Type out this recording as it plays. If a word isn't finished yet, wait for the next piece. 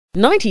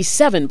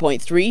97.3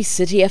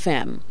 Citi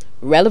FM.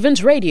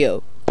 Relevant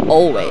radio,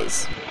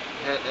 always.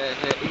 Her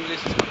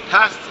English is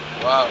fantastic.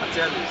 Wow. I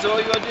tell you. So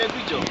you are doing a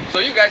good job. So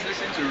you guys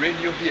listen to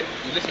radio here?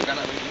 You listen to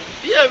Ghana radio?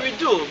 Yeah, we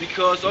do,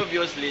 because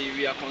obviously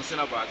we are concerned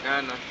about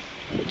Ghana,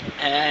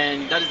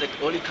 and that is the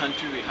only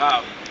country we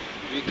have.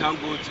 We can't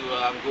go to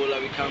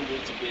Angola, we can't go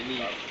to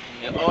Benin.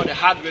 And all the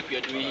hard work we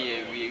are doing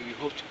here, we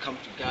hope to come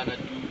to Ghana,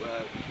 do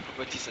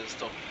properties and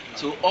stuff.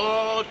 So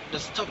all the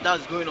stuff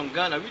that's going on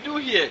Ghana, we do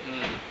here.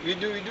 We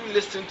do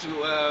listen to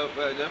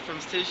the FM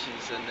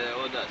stations and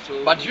all that.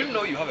 So, but you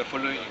know you have a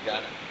following in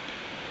Ghana.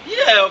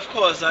 Yeah, of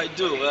course I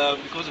do,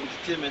 because of the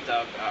entertainment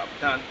I've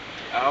done.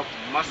 I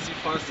have massive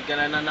fans in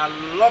Ghana, and I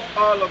love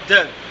all of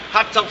them.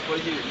 Hats off for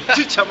you.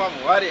 Two Chama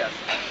Warriors.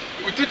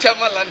 We do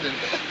Chama London.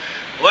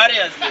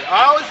 Warriors.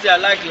 I always say I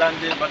like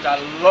London, but I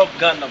love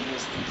Ghana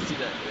most. You see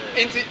that?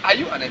 Are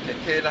you an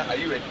entertainer? Are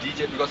you a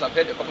DJ? Because I've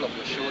heard a couple of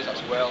your shows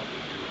as well.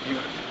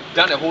 You've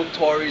done a whole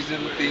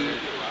tourism thing.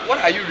 What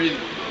are you really?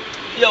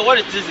 Yeah, what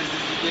it is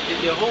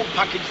the whole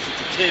package is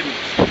entertainment.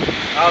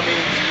 I mean,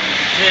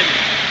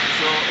 entertainment.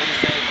 So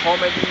it's a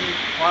comedy,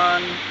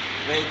 fun,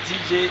 the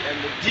DJ, and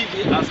the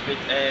DJ aspect.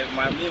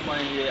 My main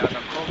man here as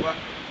a cover,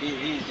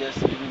 he's just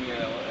giving me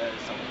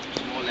some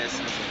small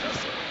lessons and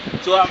that's all.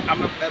 So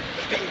I'm a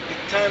big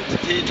time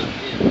entertainer.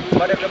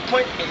 But the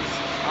point is,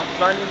 I'm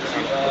planning to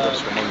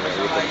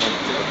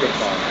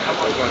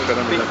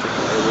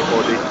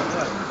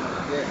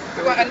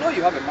But I know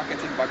you have a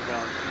marketing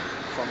background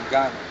from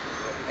Ghana,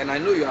 and I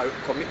know you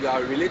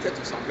are related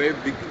to some very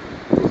big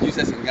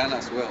producers in Ghana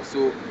as well.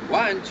 So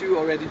why aren't you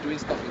already doing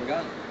stuff in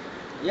Ghana?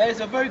 Yeah, it's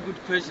a very good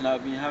question.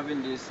 I've been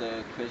having this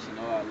question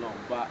all along,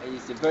 but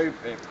it's a very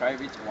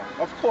private one.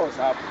 Of course,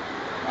 I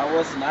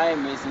was in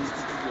IMS,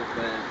 Institute of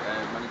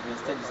Management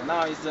Studies.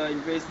 Now it's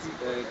University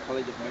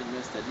College of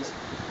Management Studies.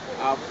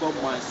 I've got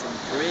my some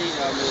brain.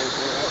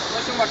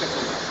 What's your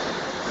marketing?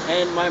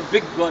 And my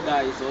big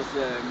brother is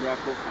also a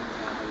miracle from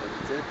Ghana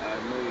Limited. I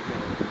know you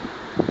can.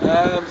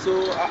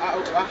 So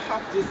I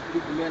have this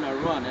big men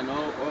around and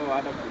all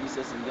other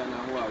producers in Ghana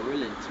who are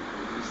willing to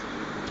produce.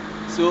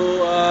 So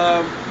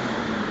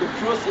the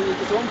process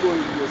is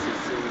ongoing process.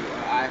 So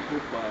I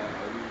hope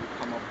we will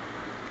come up.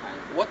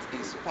 What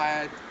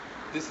inspired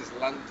This is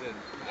London,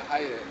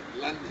 higher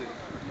London,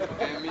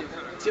 I mean,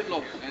 chin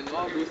up and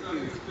all those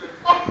things?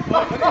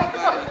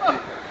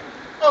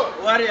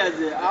 Warriors,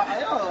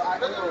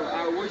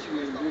 I wish we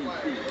were doing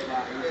things,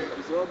 but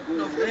it's all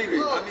good.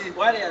 I mean,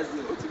 Warriors,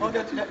 on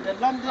the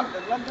London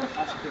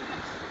aspect,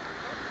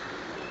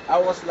 I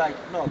was like,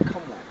 no,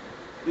 come on.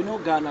 You know,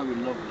 Ghana, we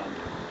love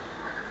London.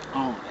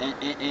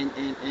 And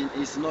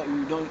it's not,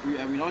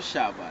 we're not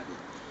shy about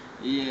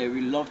it. Yeah,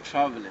 we love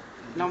traveling.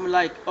 And I'm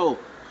like, oh,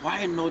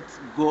 why not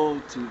go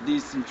to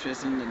these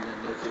interesting and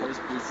the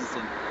tourist places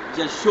and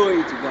just show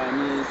it to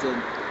Ghanaians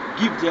and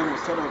give them a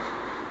sort of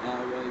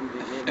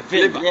a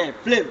flavor. Yeah,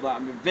 flavor. I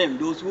mean, them,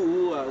 those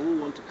who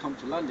want to come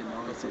to London,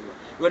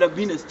 whether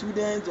being a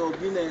student or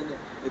being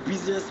a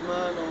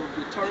businessman or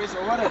a tourist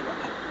or whatever.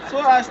 So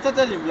I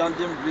started in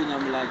London,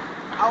 I'm like,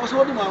 I was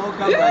holding my own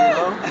camera, you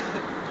know.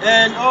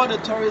 And all the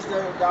tourists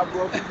that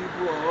brought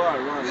people all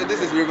around. Yeah,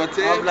 this is River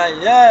Thames. I'm like,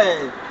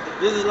 yeah,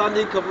 this is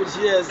London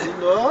Capuchias, you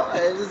know,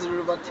 and this is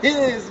River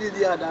Thames with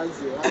the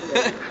dancing.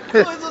 So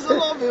it was a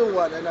lovely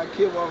one, and I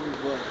came out with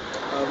one.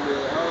 I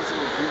also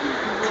really,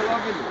 people were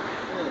loving it.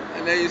 Yeah.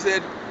 And then you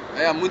said,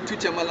 I am Muntu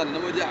Chamala,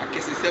 Namoja,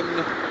 Akesi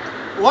Semno.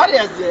 What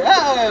is it?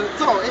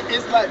 So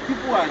it's like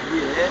people are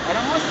here, and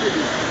I must say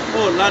this,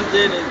 oh,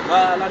 London is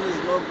bad, London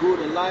is not good,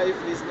 the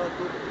life is not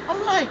good.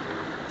 I'm like,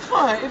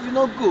 fine, if you're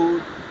not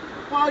good,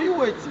 why are you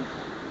waiting?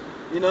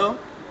 You know,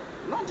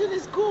 London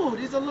is good.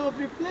 It's a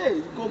lovely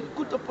place.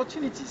 Good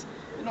opportunities.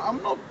 You know,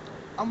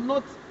 I'm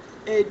not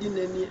aiding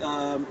any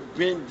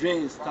brain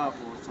drain stuff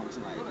or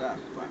something like that.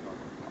 But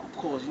of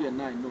course, you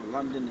and I know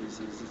London is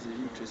an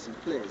interesting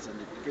place and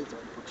a great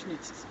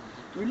opportunities.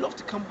 We love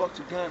to come back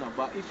to Ghana,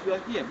 but if you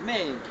are here,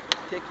 man,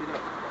 take it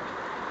up.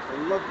 I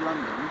love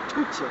London.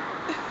 You touch it,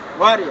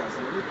 warriors.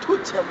 You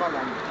touch it,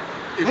 London.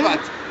 In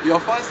fact, your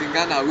fans in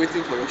Ghana are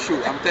waiting for your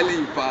show. I'm telling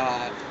you,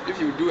 if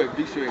you do a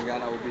big show in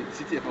Ghana, will be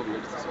Citi FM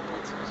ready to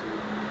support you. So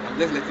I'm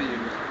just letting you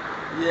know.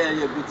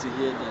 Yeah, good to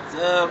hear that.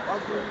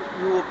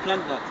 We will plan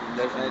that,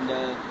 and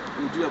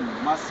we'll do a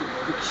massive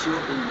big show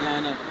in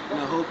Ghana, and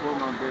I hope all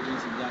my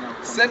brothers in Ghana will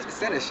come.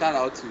 Send a shout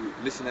out to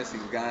listeners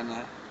in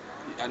Ghana.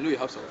 I know you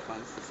have some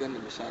fans. Send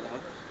them a shout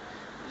out.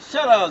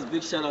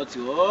 Big shout out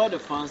to all the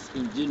fans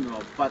in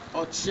general. But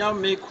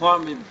Ochiame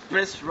Kwame,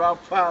 best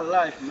rapper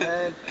alive,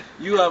 man.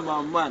 You are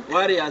my man.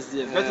 Warriors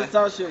there.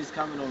 Versatile show is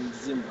coming on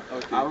December.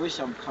 Okay. I wish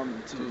I'm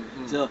coming too.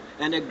 So,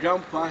 and the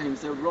grandpa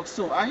himself,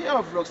 Rockstone. I hear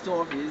of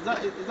Rockstone office. Is that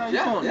his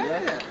phone?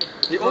 Yeah.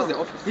 He owns the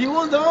office. He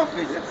owns the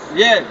office. Yes.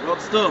 Yeah,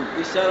 Rockstone.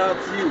 Big shout out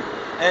to you.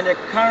 And the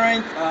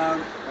current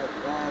man,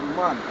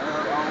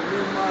 our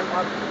new man,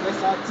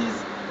 best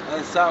artist,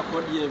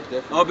 Sarkodie,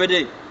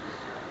 Obede.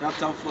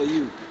 That's all for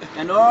you.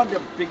 And all the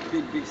big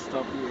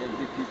stuff here,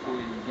 big people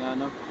in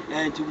Ghana.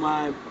 And to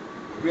my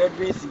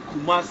Breadways in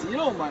Kumasi. You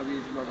know my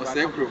way.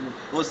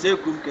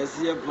 Osekum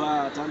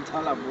Kasiaba,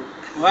 Tantalabo,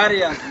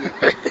 Warriors.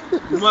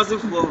 Kumasi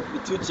for the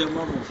two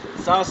Chamamo,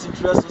 South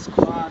Central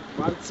Squad,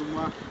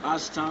 Bansuma,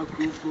 Ashtown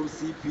crew from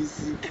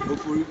CPC,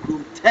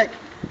 Oforikum Tech.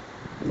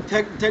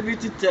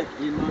 Integrity tech,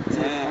 you know,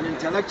 and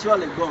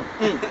intellectually gone.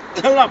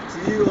 Tell up to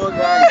you, all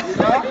guys, you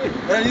know,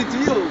 and to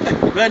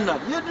you,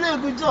 Bernard. You're doing a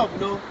good job, you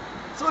know.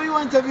 So you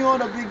interview all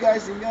the big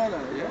guys in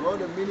Ghana, all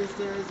the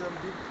ministers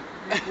and big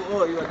people.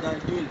 Oh, you are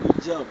doing a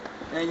good job,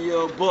 and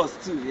your boss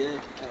too,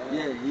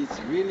 yeah, he's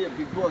really a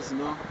big boss, you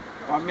know.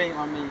 I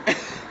mean,